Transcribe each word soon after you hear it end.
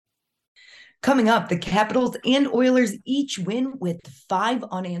Coming up, the Capitals and Oilers each win with 5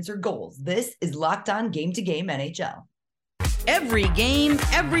 unanswered goals. This is Locked On Game to Game NHL. Every game,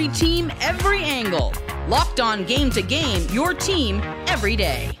 every team, every angle. Locked On Game to Game, your team every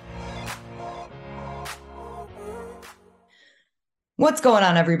day. What's going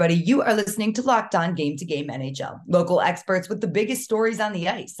on, everybody? You are listening to Locked On Game to Game NHL, local experts with the biggest stories on the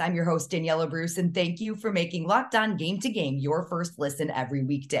ice. I'm your host, Daniela Bruce, and thank you for making Locked On Game to Game your first listen every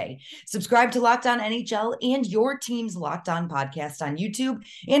weekday. Subscribe to Locked On NHL and your team's Locked On podcast on YouTube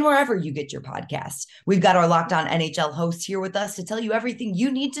and wherever you get your podcasts. We've got our Locked On NHL host here with us to tell you everything you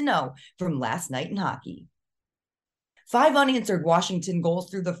need to know from last night in hockey. 5 unanswered Washington goals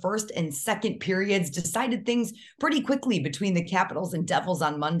through the first and second periods decided things pretty quickly between the Capitals and Devils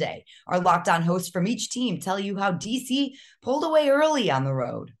on Monday. Our Locked On hosts from each team tell you how DC pulled away early on the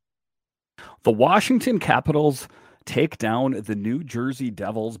road. The Washington Capitals take down the New Jersey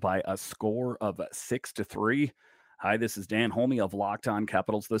Devils by a score of 6-3. Hi, this is Dan Holme of Locked On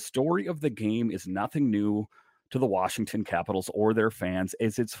Capitals. The story of the game is nothing new to the Washington Capitals or their fans,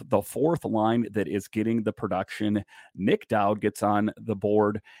 as it's the fourth line that is getting the production. Nick Dowd gets on the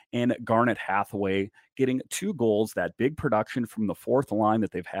board, and Garnet Hathaway getting 2 goals, that big production from the fourth line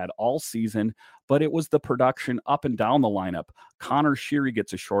that they've had all season, but it was the production up and down the lineup. Connor Sheary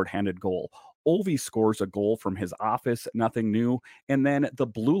gets a shorthanded goal. Ovi scores a goal from his office, nothing new. And then the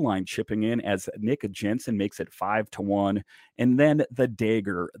blue line chipping in as Nick Jensen makes it 5-1. And then the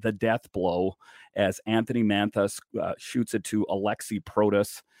dagger, the death blow, as Anthony Mantha shoots it to Alexi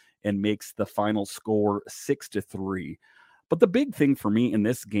Protas and makes the final score 6-3. But the big thing for me in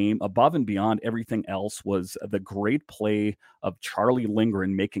this game, above and beyond everything else, was the great play of Charlie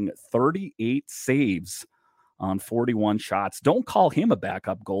Lindgren making 38 saves on 41 shots. Don't call him a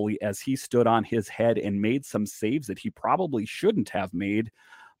backup goalie, as he stood on his head and made some saves that he probably shouldn't have made,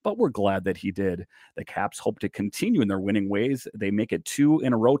 but we're glad that he did. The Caps hope to continue in their winning ways. They make it 2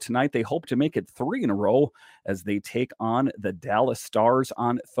 in a row tonight. They hope to make it 3 in a row as they take on the Dallas Stars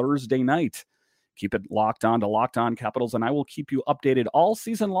on Thursday night. Keep it locked on to Locked On Capitals, and I will keep you updated all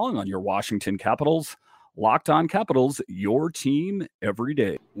season long on your Washington Capitals. Locked On Capitals, your team every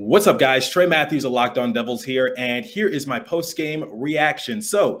day. What's up, guys? Trey Matthews of Locked On Devils here, and here is my post-game reaction.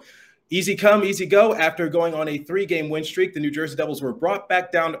 So, easy come, easy go. After going on a 3-game win streak, the New Jersey Devils were brought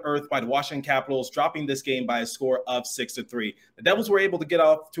back down to earth by the Washington Capitals, dropping this game by a score of 6-3. The Devils were able to get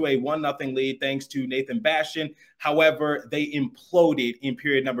off to a 1-0 lead thanks to Nathan Bastian. However, they imploded in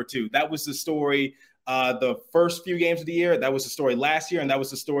period number 2. That was the story the first few games of the year. That was the story last year, and that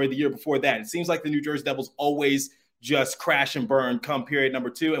was the story the year before that. It seems like the New Jersey Devils always just crash and burn come period number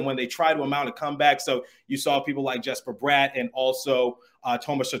 2, and when they try to mount a comeback, so you saw people like Jesper Bratt and also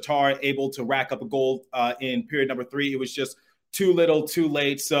Tomas Tatar able to rack up a goal in period number 3. It was just too little, too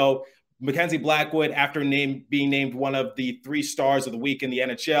late. So Mackenzie Blackwood, after being named one of the 3 stars of the week in the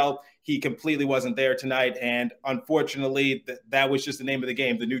NHL, he completely wasn't there tonight. And unfortunately, that was just the name of the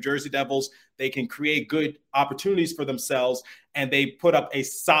game. The New Jersey Devils, they can create good opportunities for themselves, and they put up a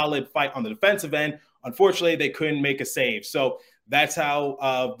solid fight on the defensive end. Unfortunately, they couldn't make a save. So that's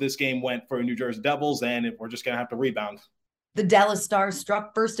how this game went for New Jersey Devils, and we're just going to have to rebound. The Dallas Stars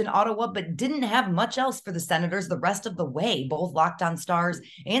struck first in Ottawa, but didn't have much else for the Senators the rest of the way. Both Locked On Stars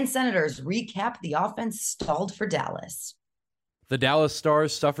and Senators recap the offense stalled for Dallas. The Dallas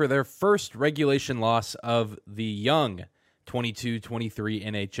Stars suffer their first regulation loss of the young 22-23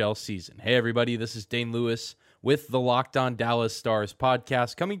 NHL season. Hey, everybody, this is Dane Lewis with the Locked On Dallas Stars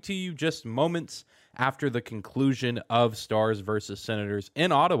podcast, coming to you just moments after the conclusion of Stars versus Senators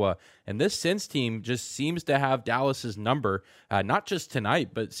in Ottawa. And this Sens team just seems to have Dallas's number, not just tonight,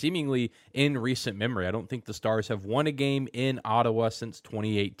 but seemingly in recent memory. I don't think the Stars have won a game in Ottawa since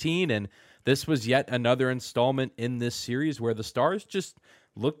 2018, and this was yet another installment in this series where the Stars just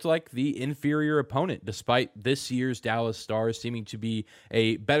looked like the inferior opponent, despite this year's Dallas Stars seeming to be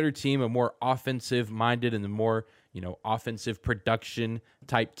a better team, a more offensive-minded and a more offensive production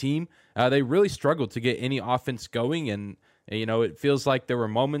type team. They really struggled to get any offense going, and it feels like there were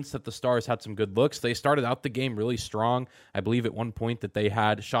moments that the Stars had some good looks. They started out the game really strong. I believe at one point that they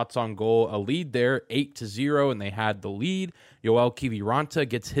had shots on goal, a lead there, 8-0, and they had the lead. Yoel Kiviranta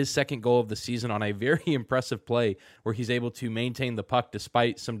gets his second goal of the season on a very impressive play where he's able to maintain the puck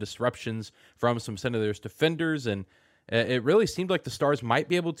despite some disruptions from some Senators defenders, and it really seemed like the Stars might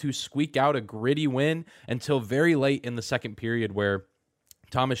be able to squeak out a gritty win until very late in the second period, where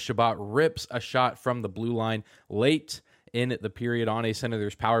Thomas Chabot rips a shot from the blue line late in the period on a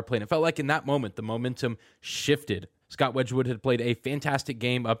Senators power play. And it felt like in that moment, the momentum shifted. Scott Wedgwood had played a fantastic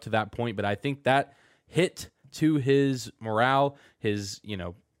game up to that point, but I think that hit to his morale, his,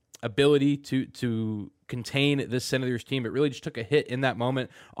 ability to contain this Senators team. It really just took a hit in that moment.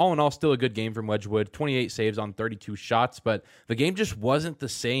 All in all, still a good game from Wedgwood. 28 saves on 32 shots, but the game just wasn't the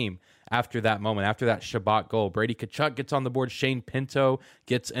same after that moment, after that Shabbat goal. Brady Tkachuk gets on the board. Shane Pinto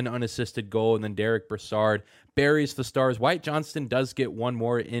gets an unassisted goal, and then Derek Brassard buries the Stars. Wyatt Johnston does get one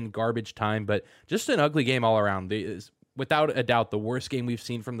more in garbage time, but just an ugly game all around. Without a doubt, the worst game we've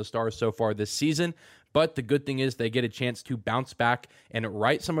seen from the Stars so far this season. But the good thing is they get a chance to bounce back and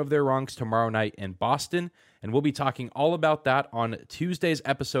right some of their wrongs tomorrow night in Boston. And we'll be talking all about that on Tuesday's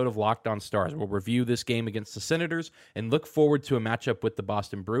episode of Locked On Stars. We'll review this game against the Senators and look forward to a matchup with the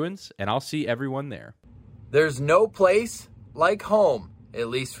Boston Bruins. And I'll see everyone there. There's no place like home, at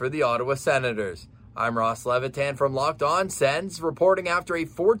least for the Ottawa Senators. I'm Ross Levitan from Locked On Sens, reporting after a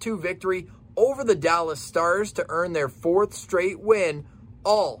 4-2 victory over the Dallas Stars to earn their 4th straight win,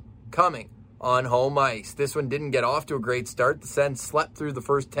 all coming on home ice. This one didn't get off to a great start. The Sens slept through the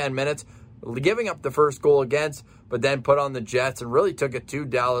first 10 minutes, giving up the first goal against, but then put on the Jets and really took it to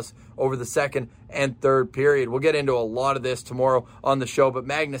Dallas over the second and third period. We'll get into a lot of this tomorrow on the show, but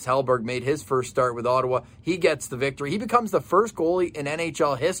Magnus Hellberg made his first start with Ottawa. He gets the victory. He becomes the first goalie in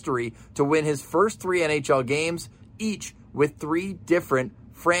NHL history to win his first 3 NHL games, each with 3 different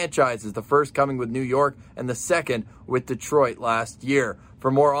franchises, the first coming with New York and the second with Detroit last year. For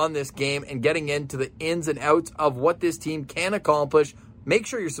more on this game and getting into the ins and outs of what this team can accomplish, make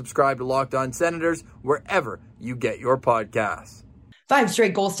sure you're subscribed to Locked On Senators wherever you get your podcasts. 5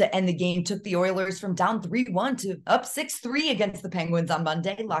 straight goals to end the game took the Oilers from down 3-1 to up 6-3 against the Penguins on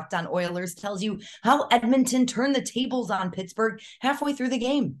Monday. Locked On Oilers tells you how Edmonton turned the tables on Pittsburgh halfway through the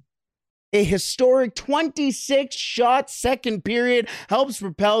game. A historic 26-shot second period helps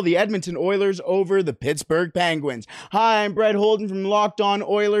propel the Edmonton Oilers over the Pittsburgh Penguins. Hi, I'm Brett Holden from Locked On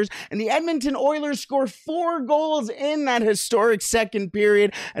Oilers, and the Edmonton Oilers score 4 goals in that historic second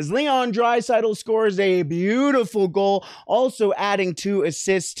period as Leon Draisaitl scores a beautiful goal, also adding 2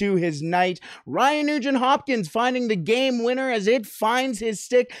 assists to his night. Ryan Nugent-Hopkins finding the game winner as it finds his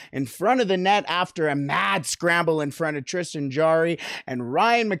stick in front of the net after a mad scramble in front of Tristan Jarry, and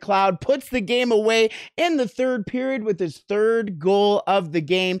Ryan McLeod puts the game away in the third period with his 3rd goal of the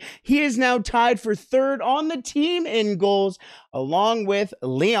game. He is now tied for 3rd on the team in goals, along with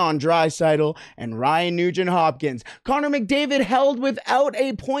Leon Draisaitl and Ryan Nugent-Hopkins. Connor McDavid held without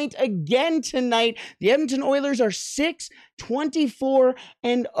a point again tonight. The Edmonton Oilers are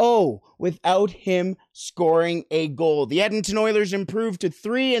 6-24-0 without him scoring a goal. The Edmonton Oilers improved to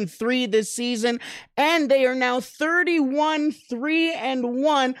 3-3 this season, and they are now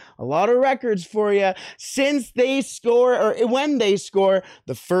 31-3-1. A lot of records for you since they score, or when they score,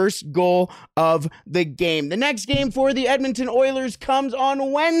 the first goal of the game. The next game for the Edmonton Oilers comes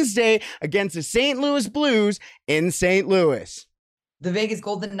on Wednesday against the St. Louis Blues in St. Louis. The Vegas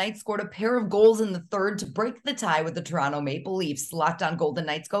Golden Knights scored a pair of goals in the third to break the tie with the Toronto Maple Leafs. Locked On Golden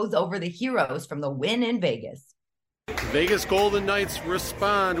Knights goes over the heroes from the win in Vegas. Vegas Golden Knights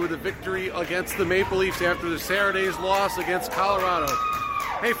respond with a victory against the Maple Leafs after the Saturday's loss against Colorado.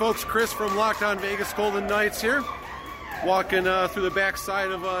 Hey folks, Chris from Locked On Vegas Golden Knights here. Walking through the backside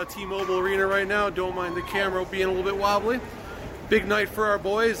of T-Mobile Arena right now. Don't mind the camera being a little bit wobbly. Big night for our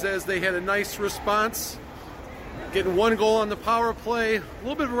boys as they had a nice response. Getting 1 goal on the power play. A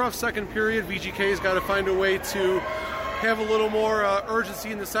little bit of a rough second period. VGK's got to find a way to have a little more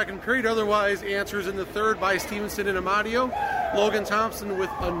urgency in the second period. Otherwise, answers in the third by Stevenson and Amadio. Logan Thompson with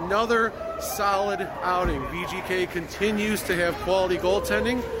another solid outing. VGK continues to have quality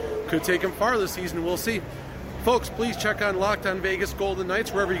goaltending. Could take him far this season. We'll see. Folks, please check on Locked On Vegas Golden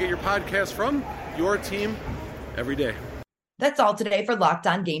Knights, wherever you get your podcast from. Your team every day. That's all today for Locked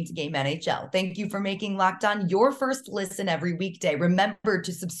On Game to Game NHL. Thank you for making Locked On your first listen every weekday. Remember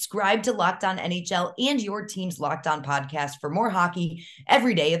to subscribe to Locked On NHL and your team's Locked On podcast for more hockey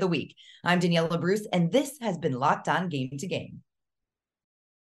every day of the week. I'm Daniela Bruce, and this has been Locked On Game to Game.